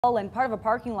And part of a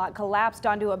parking lot collapsed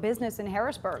onto a business in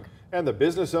Harrisburg. And the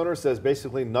business owner says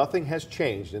basically nothing has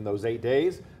changed in those 8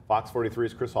 days. Fox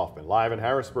 43's Chris Hoffman live in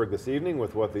Harrisburg this evening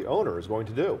with what the owner is going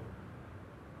to do.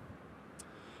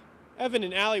 Evan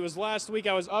and Allie, was last week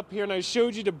I was up here and I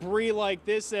showed you debris like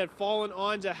this that had fallen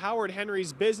onto Howard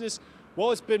Henry's business.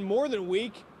 Well, it's been more than a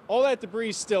week. All that debris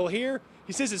is still here.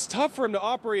 He says it's tough for him to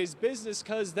operate his business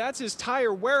because that's his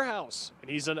tire warehouse.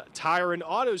 And he's a tire and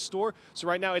auto store, so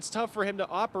right now it's tough for him to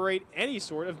operate any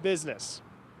sort of business.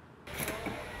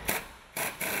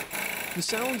 The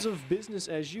sounds of business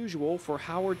as usual for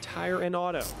Howard Tire and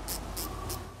Auto.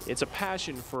 It's a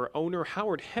passion for owner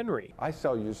Howard Henry. I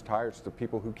sell used tires to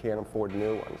people who can't afford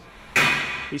new ones.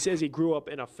 He says he grew up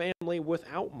in a family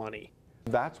without money.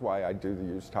 That's why I do the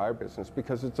used tire business,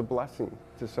 because it's a blessing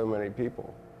to so many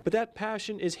people. But that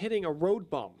passion is hitting a road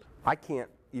bump. I can't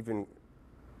even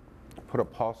put a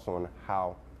pulse on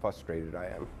how frustrated I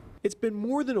am. It's been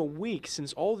more than a week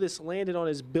since all this landed on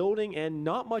his building and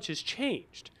not much has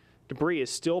changed. Debris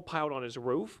is still piled on his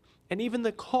roof, and even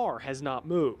the car has not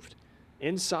moved.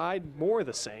 Inside, more of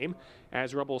the same,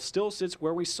 as rubble still sits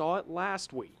where we saw it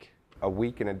last week. A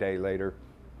week and a day later,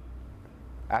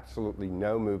 absolutely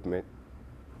no movement,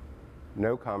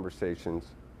 no conversations,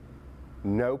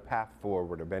 no path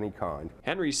forward of any kind.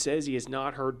 Henry says he has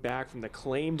not heard back from the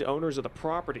claimed owners of the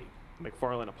property, the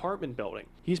McFarland apartment building.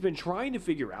 He's been trying to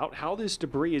figure out how this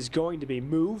debris is going to be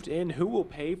moved and who will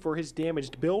pay for his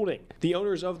damaged building. The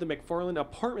owners of the McFarland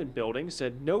apartment building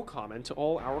said no comment to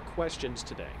all our questions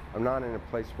today. I'm not in a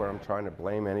place where I'm trying to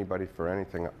blame anybody for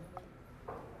anything.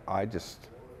 I just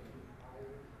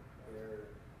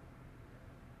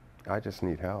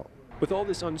need help. With all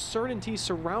this uncertainty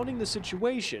surrounding the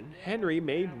situation, Henry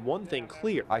made one thing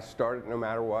clear. I started no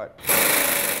matter what,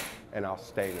 and I'll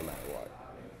stay no matter what.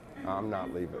 I'm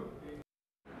not leaving.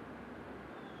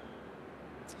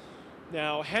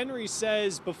 Now, Henry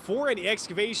says before any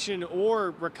excavation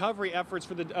or recovery efforts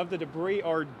of the debris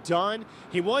are done,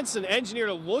 he wants an engineer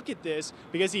to look at this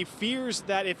because he fears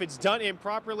that if it's done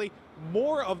improperly,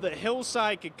 more of the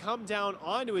hillside could come down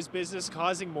onto his business,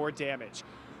 causing more damage.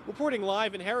 Reporting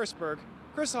live in Harrisburg,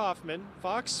 Chris Hoffman,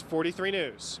 Fox 43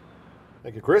 News.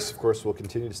 Thank you, Chris. Of course, we'll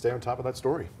continue to stay on top of that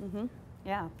story.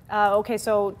 Yeah. Okay,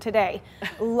 so today,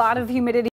 a lot of humidity.